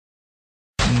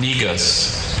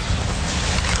NEGUS.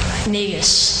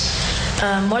 NEGUS.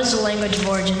 What is the language of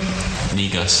origin?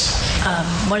 NEGUS.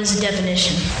 What is the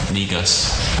definition?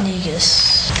 NEGUS.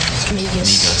 NEGUS. NEGUS.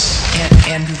 NEGUS.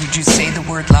 Andrew, would you say the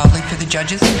word loudly for the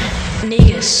judges?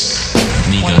 NEGUS.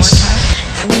 NEGUS. One more time.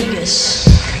 NEGUS.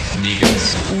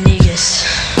 NEGUS. NEGUS.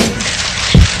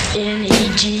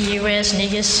 NEGUS.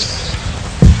 NEGUS.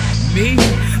 Me?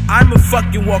 I'm a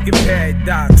fucking walking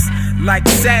paradox. Like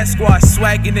Sasquatch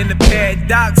swagging in the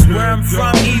paradox. Where I'm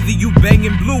from, either you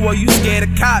banging blue or you scared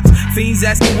of cops. Fiends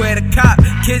asking where the cop,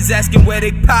 kids asking where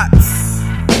they pops.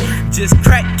 Just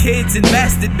crack kids and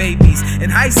bastard babies. In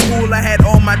high school I had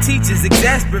all my teachers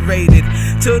exasperated,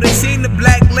 till they seen the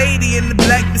black lady in the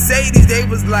black Mercedes. They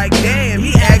was like, damn,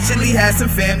 he actually has some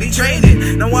family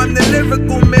training. Now I'm the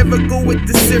lyrical miracle with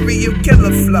the serial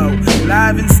killer flow,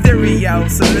 live in stereo,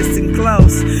 so listen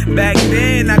close. Back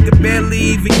then I could barely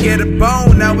even get a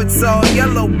bone. Now it's all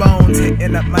yellow bones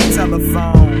hitting up my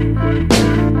telephone.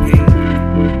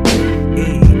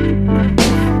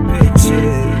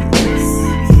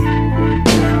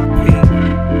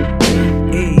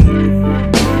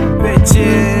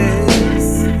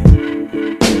 Bitches.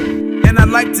 And I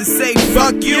like to say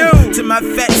fuck you to my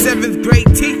fat 7th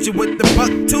grade teacher with the buck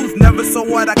tooth. Never saw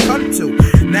what I come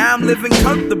to. Now I'm living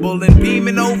comfortable and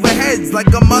beaming over heads like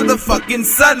a motherfucking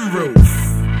sunroof.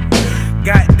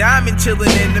 Got Diamond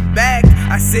chillin' in the back.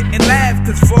 I sit and laugh,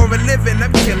 cause for a living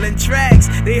I'm killing tracks.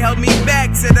 They held me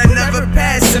back, said I never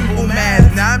passed simple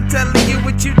math. Now I'm telling you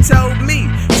what you told me,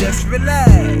 just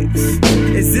relax.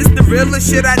 Is this the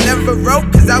realest shit I never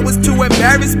wrote? Cause I was too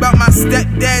embarrassed about my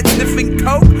stepdad sniffing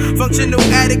coke. Functional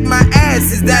addict my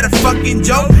ass, is that a fucking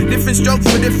joke? Different strokes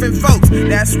for different folks,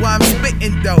 that's why I'm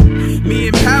spitting dope. Me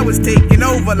and Power's taking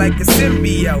over like a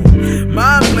symbiote.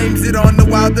 Mom blames it on the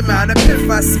wild amount of piff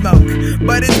I smoke,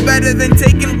 but it's better than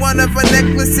taking one of her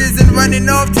necklaces and running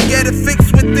off to get a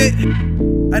fix with it.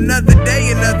 Another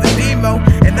day, another demo,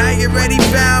 and I already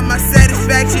found my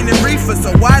satisfaction in reefer,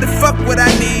 so why the fuck would I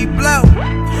need blow?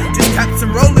 Just cop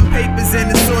some rolling papers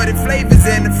and assorted flavors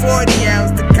and a 40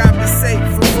 ounce to compensate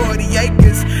for 40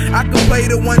 acres. I can play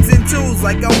the ones and twos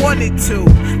like I wanted to.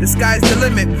 The sky's the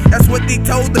limit, that's what they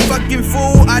told the fucking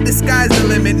fool. I disguised the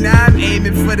limit, now I'm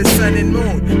aiming for the sun and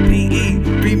moon.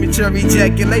 PE, premature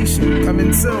ejaculation,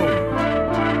 coming soon.